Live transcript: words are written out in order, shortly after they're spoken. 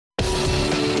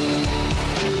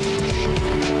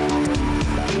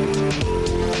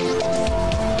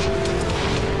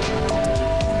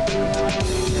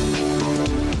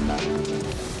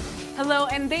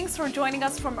for joining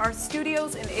us from our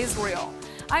studios in Israel.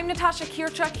 I'm Natasha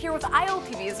Kirchuk here with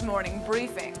ILTV's morning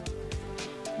briefing.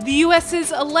 The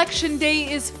U.S.'s election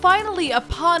day is finally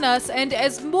upon us, and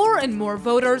as more and more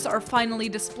voters are finally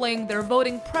displaying their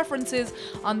voting preferences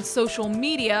on social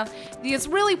media, the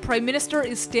Israeli Prime Minister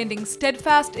is standing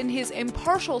steadfast in his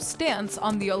impartial stance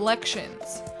on the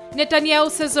elections. Netanyahu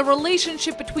says the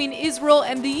relationship between Israel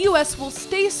and the U.S. will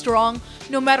stay strong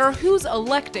no matter who's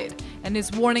elected, and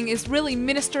is warning Israeli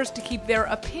ministers to keep their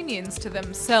opinions to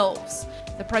themselves.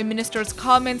 The Prime Minister's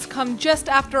comments come just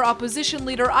after opposition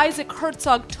leader Isaac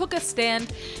Herzog took a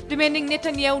stand, demanding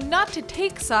Netanyahu not to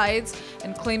take sides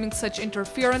and claiming such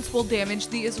interference will damage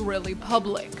the Israeli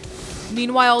public.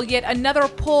 Meanwhile, yet another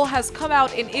poll has come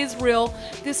out in Israel,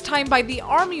 this time by the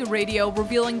Army radio,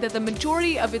 revealing that the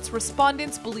majority of its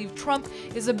respondents believe Trump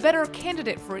is a better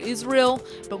candidate for Israel,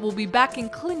 but will be backing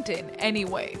Clinton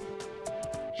anyway.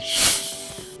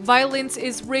 Violence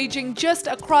is raging just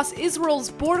across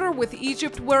Israel's border with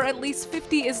Egypt, where at least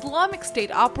 50 Islamic State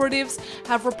operatives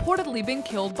have reportedly been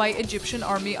killed by Egyptian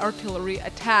army artillery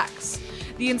attacks.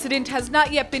 The incident has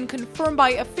not yet been confirmed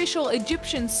by official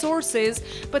Egyptian sources,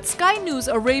 but Sky News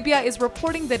Arabia is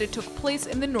reporting that it took place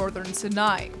in the northern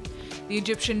Sinai. The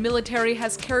Egyptian military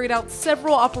has carried out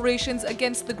several operations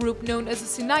against the group known as the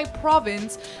Sinai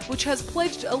province, which has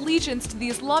pledged allegiance to the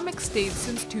Islamic State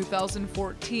since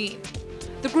 2014.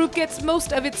 The group gets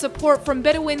most of its support from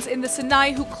Bedouins in the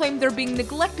Sinai who claim they're being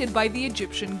neglected by the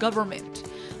Egyptian government.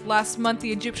 Last month,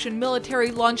 the Egyptian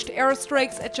military launched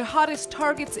airstrikes at jihadist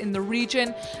targets in the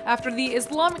region after the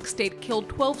Islamic State killed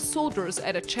 12 soldiers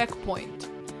at a checkpoint.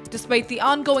 Despite the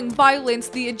ongoing violence,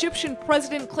 the Egyptian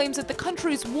president claims that the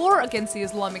country's war against the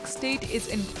Islamic State is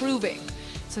improving,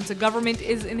 since the government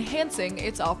is enhancing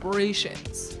its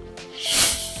operations.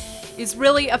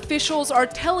 Israeli officials are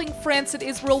telling France that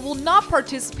Israel will not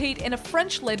participate in a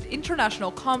French-led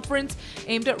international conference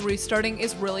aimed at restarting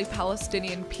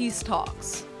Israeli-Palestinian peace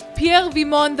talks. Pierre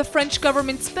Vimon, the French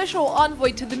government's special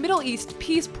envoy to the Middle East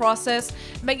peace process,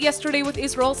 met yesterday with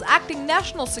Israel's acting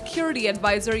national security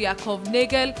advisor Yaakov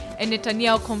Nagel and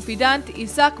Netanyahu confidant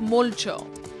Isaac Molcho.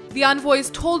 The envoys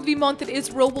told Vimont that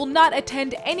Israel will not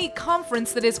attend any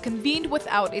conference that is convened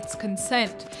without its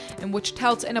consent, and which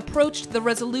touts an approach to the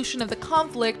resolution of the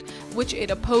conflict which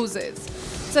it opposes.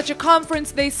 Such a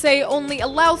conference, they say, only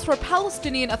allows for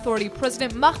Palestinian Authority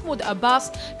President Mahmoud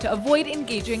Abbas to avoid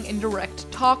engaging in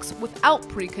direct talks without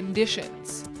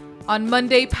preconditions. On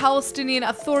Monday, Palestinian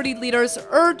Authority leaders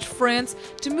urged France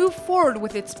to move forward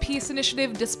with its peace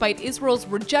initiative despite Israel's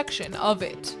rejection of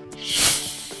it.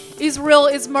 Israel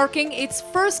is marking its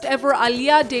first ever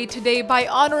Aliyah Day today by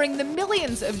honoring the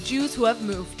millions of Jews who have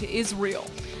moved to Israel.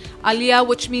 Aliyah,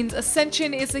 which means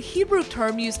ascension, is a Hebrew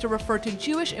term used to refer to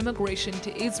Jewish immigration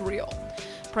to Israel.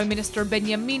 Prime Minister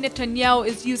Benjamin Netanyahu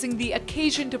is using the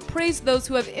occasion to praise those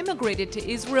who have immigrated to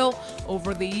Israel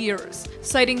over the years,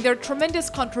 citing their tremendous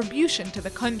contribution to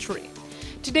the country.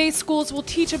 Today, schools will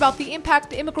teach about the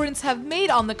impact immigrants have made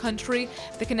on the country.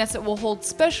 The Knesset will hold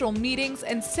special meetings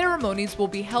and ceremonies will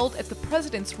be held at the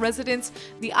president's residence,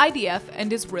 the IDF,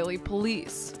 and Israeli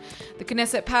police. The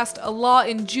Knesset passed a law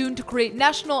in June to create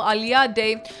National Aliyah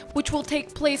Day, which will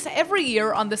take place every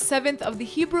year on the 7th of the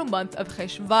Hebrew month of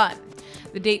Cheshvan.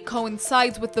 The date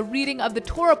coincides with the reading of the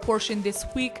Torah portion this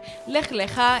week, Lech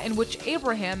Lecha, in which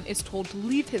Abraham is told to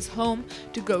leave his home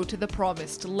to go to the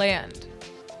promised land.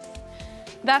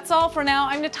 That's all for now.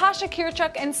 I'm Natasha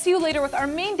Kirchuk, and see you later with our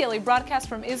main daily broadcast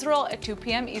from Israel at 2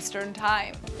 p.m. Eastern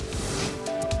Time.